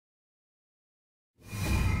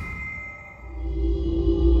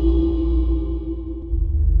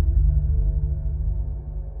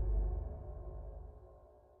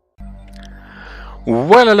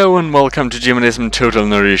Well, hello and welcome to Gmodism Total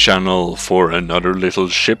Nerdy channel for another little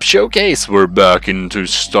ship showcase. We're back into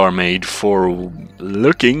StarMade for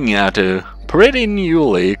looking at a pretty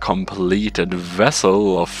newly completed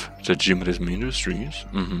vessel of the Gmodism Industries.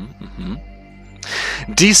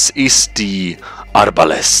 This is the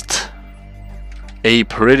Arbalest, a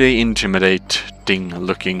pretty intimidating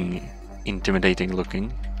looking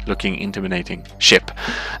ship.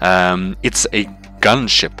 It's a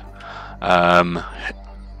gunship.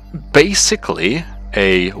 Basically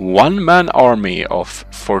a one-man army of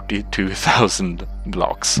 42,000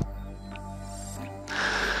 blocks.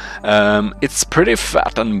 It's pretty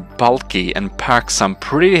fat and bulky and packs some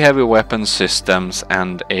pretty heavy weapon systems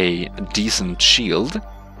and a decent shield.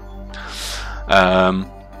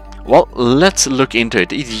 Well, let's look into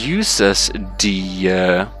it. It uses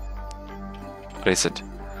the what is it?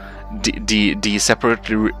 The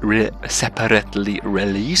separately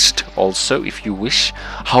released, also, if you wish,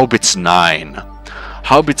 Howitz 9.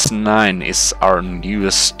 Howitz 9 is our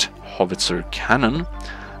newest howitzer cannon,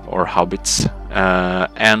 or Howitz,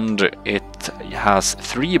 and it has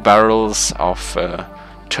 3 barrels of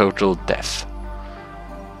total depth,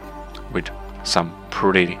 with some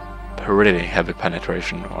pretty heavy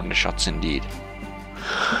penetration on the shots indeed.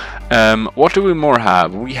 What do we more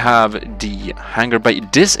have? We have the hangar bay.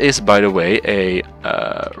 This is, by the way, a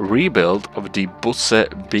rebuild of the Busse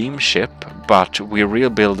beam ship, but we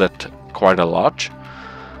rebuild it quite a lot.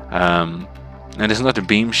 And it's not a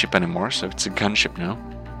beam ship anymore, so it's a gunship now.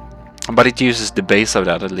 But it uses the base of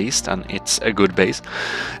that at least, and it's a good base.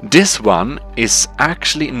 This one is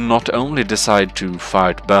actually not only designed to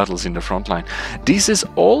fight battles in the front line, this is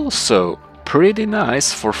also pretty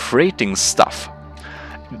nice for freighting stuff.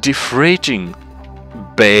 The freighting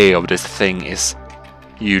bay of this thing is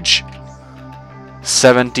huge.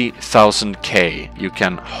 70,000 K you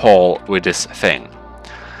can haul with this thing.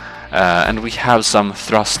 And we have some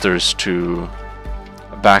thrusters to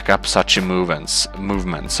back up such a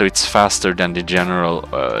movement, so it's faster than the general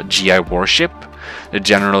GI warship. The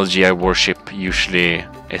general GI warship usually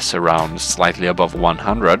is around slightly above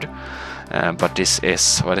 100, but this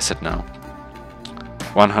is, what is it now?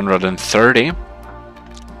 130.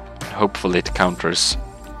 Hopefully it counters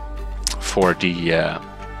for the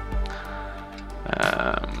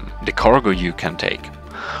cargo you can take.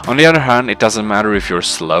 On the other hand, it doesn't matter if you're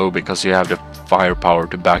slow, because you have the firepower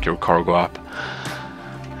to back your cargo up.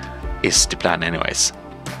 Is the plan anyways.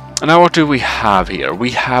 Now what do we have here?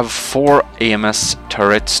 We have 4 AMS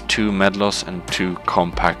turrets, 2 Medlos and 2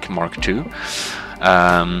 Compact Mark II,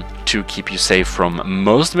 to keep you safe from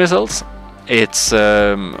most missiles.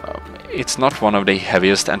 It's not one of the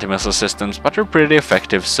heaviest anti-missile systems, but they're pretty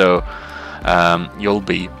effective, so you'll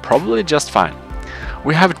be probably just fine.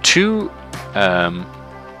 We have 2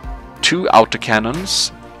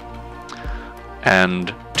 autocannons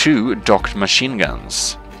and 2 docked machine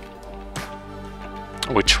guns,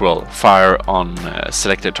 which will fire on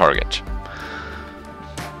selected target.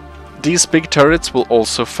 These big turrets will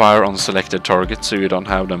also fire on selected targets, so you don't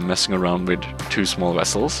have them messing around with 2 small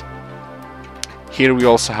vessels. Here we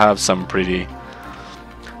also have some pretty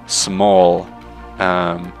small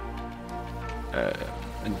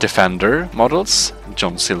defender models,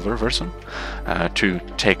 John Silver version, to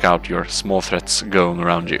take out your small threats going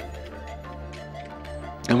around you.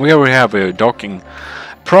 And we already have a docking.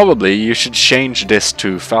 Probably you should change this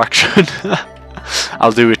to faction.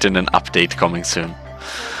 I'll do it in an update coming soon.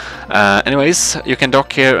 Anyways, you can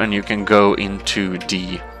dock here and you can go into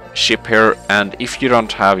the ship here, and if you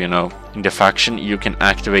don't have, in the faction, you can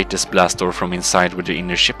activate this blast door from inside with the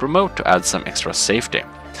inner ship remote to add some extra safety.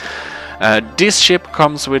 This ship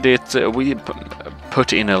comes with it. We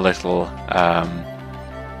put in a little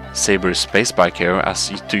Saber space bike here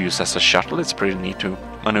to use as a shuttle. It's pretty neat to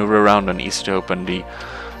maneuver around and easy to open the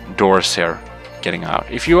doors here getting out.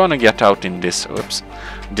 If you want to get out in this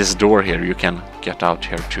door here, you can get out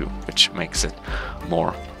here too, which makes it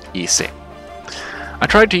more easy. I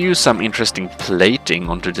tried to use some interesting plating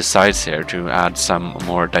onto the sides here to add some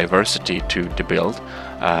more diversity to the build,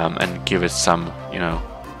 and give it some,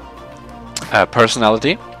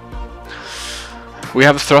 personality. We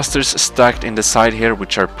have thrusters stacked in the side here,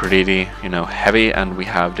 which are pretty, heavy, and we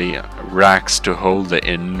have the racks to hold the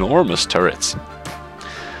enormous turrets.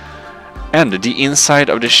 And the inside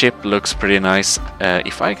of the ship looks pretty nice,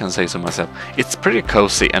 if I can say so myself. It's pretty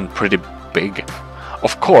cozy and pretty big.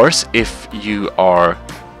 Of course, if you are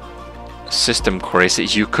system crazy,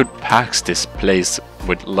 you could pack this place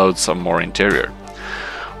with loads of more interior.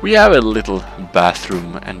 We have a little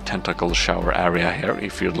bathroom and tentacle shower area here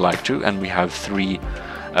if you'd like to, and we have 3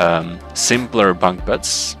 simpler bunk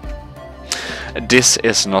beds. This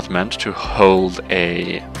is not meant to hold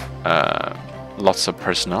a lots of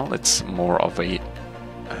personnel. It's more of a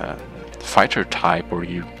fighter type where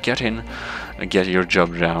you get in, get your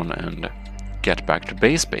job done, and get back to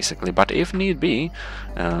base basically. But if need be,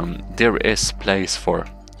 there is place for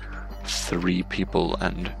 3 people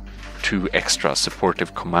and 2 extra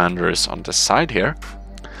supportive commanders on the side here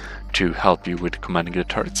to help you with commanding the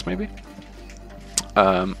turrets maybe.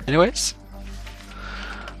 Anyways,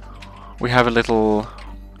 we have a little,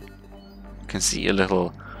 you can see a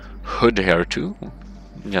little hood here too,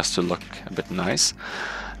 just to look a bit nice.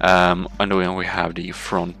 And then we have the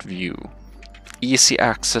front view. Easy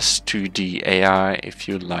access to the AI if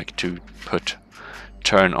you like to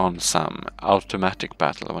turn on some automatic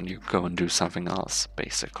battle when you go and do something else,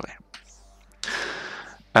 basically.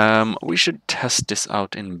 We should test this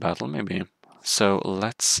out in battle, maybe. So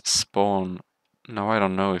let's spawn. No, I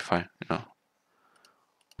don't know if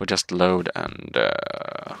we just load and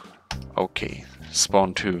okay,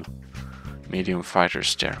 spawn 2 medium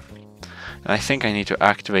fighters there. And I think I need to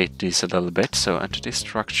activate these a little bit. So entity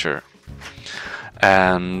structure,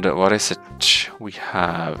 and what is it? We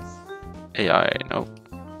have AI. No,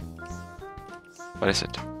 what is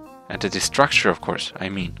it? Entity structure, of course. I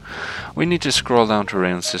mean, we need to scroll down to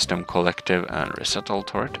Rain System Collective and reset all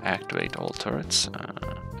turret. Activate all turrets.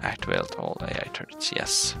 Activate all AI turrets.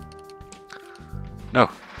 Yes. No.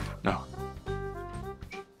 No.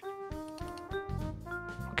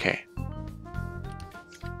 Okay.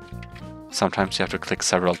 Sometimes you have to click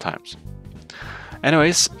several times.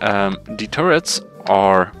 Anyways, the turrets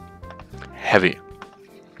are heavy.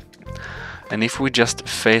 And if we just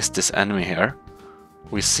face this enemy here,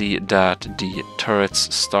 we see that the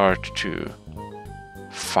turrets start to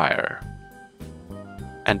fire.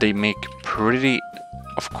 And they make pretty...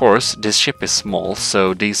 Of course, this ship is small,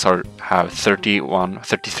 so these have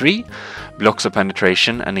 33 blocks of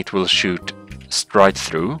penetration, and it will shoot straight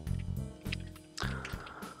through.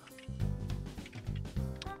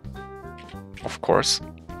 Of course.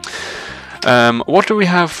 What do we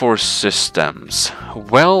have for systems?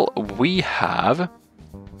 Well, we have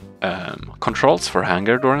controls for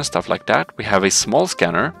hangar door and stuff like that. We have a small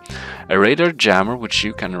scanner, a radar jammer which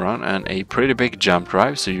you can run, and a pretty big jump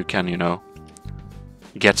drive so you can,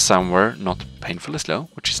 get somewhere not painfully slow,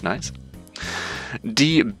 which is nice.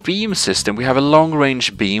 The beam system, we have a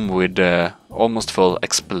long-range beam with almost full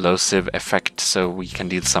explosive effect, so we can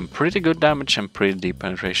deal some pretty good damage and pretty deep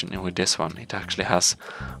penetration. And with this one, it actually has,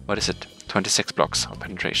 what is it, 26 blocks of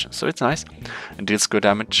penetration, so it's nice and deals good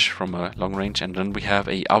damage from a long range. And then we have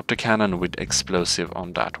a autocannon with explosive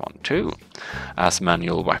on that one too, as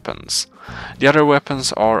manual weapons. The other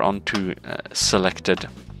weapons are onto selected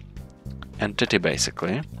entity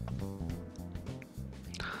basically.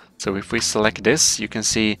 So if we select this, you can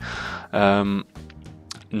see now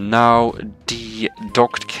the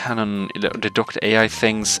docked cannon, the docked AI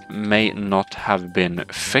things may not have been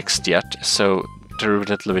fixed yet, so they're a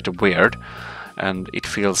little bit weird, and it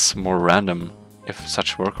feels more random if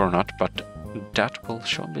such work or not, but that will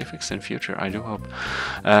surely be fixed in future, I do hope.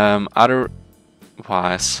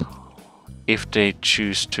 Otherwise, if they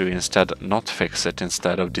choose to instead not fix it,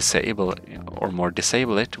 instead of disable or more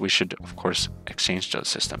disable it, we should of course exchange those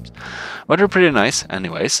systems. But they're pretty nice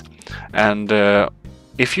anyways, and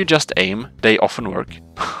if you just aim, they often work.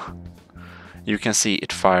 You can see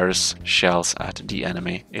it fires shells at the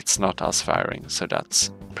enemy. It's not us firing, so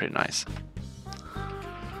that's pretty nice.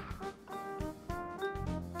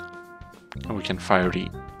 And we can fire the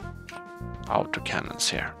autocannons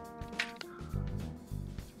here.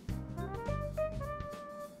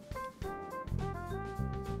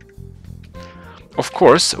 Of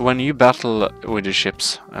course, when you battle with the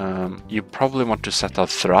ships, you probably want to set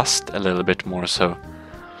out thrust a little bit more, so,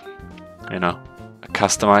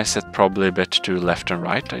 customize it probably a bit to left and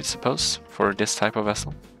right, I suppose, for this type of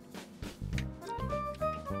vessel.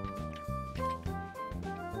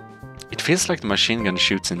 It feels like the machine gun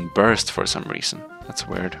shoots in bursts for some reason. That's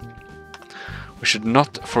weird. We should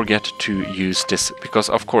not forget to use this, because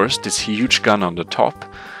of course this huge gun on the top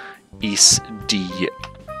is the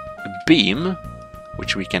beam,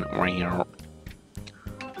 which we can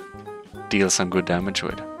deal some good damage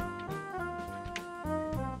with,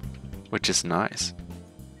 which is nice.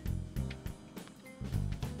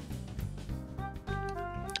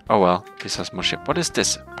 Oh well, this has more ship. What is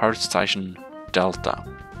this? Power Station Delta.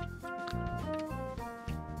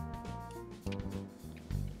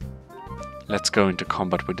 Let's go into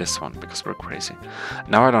combat with this one, because we're crazy.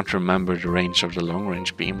 Now I don't remember the range of the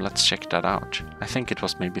long-range beam. Let's check that out. I think it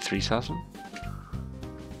was maybe 3000.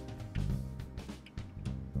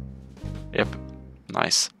 Yep,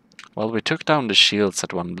 nice. Well, we took down the shields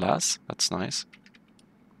at one blast. That's nice.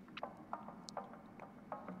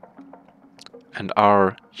 And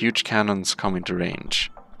our huge cannons come into range.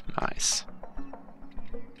 Nice.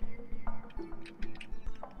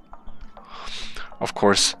 Of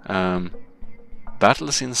course,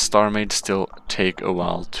 battles in StarMade still take a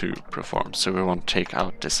while to perform, so we won't take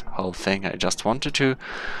out this whole thing. I just wanted to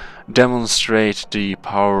demonstrate the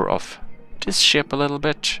power of this ship a little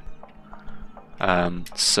bit.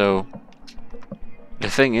 So the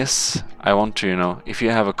thing is, I want to, you know, if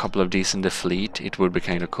you have a couple of these in the fleet, it would be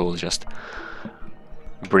kind of cool. Just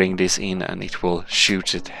bring this in and it will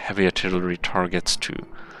shoot at heavy artillery targets to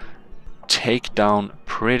take down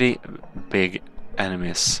pretty big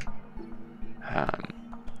enemies.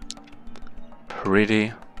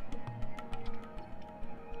 Pretty,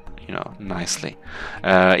 you know, nicely.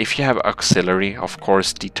 If you have auxiliary, of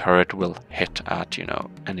course the turret will hit at, you know,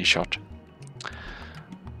 any shot.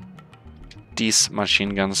 These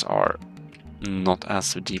machine guns are not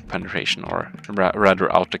as deep penetration, or rather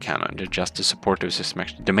autocannon. They're just the supportive system.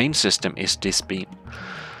 Actually, the main system is this beam.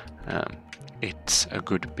 It's a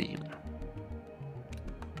good beam.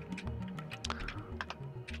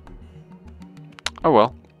 Oh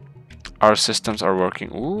well, our systems are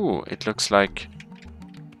working. Ooh, it looks like,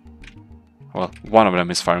 well, one of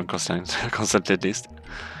them is firing constantly at least.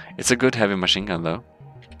 It's a good heavy machine gun though.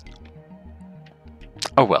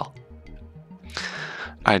 Oh well.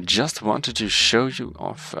 I just wanted to show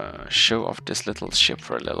off this little ship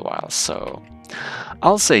for a little while, so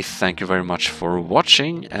I'll say thank you very much for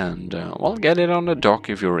watching, and well, get it on the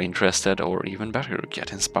dock if you're interested, or even better,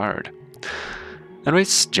 get inspired.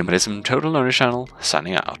 Anyways, Gmodism Total Nerdy Channel,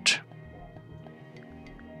 signing out.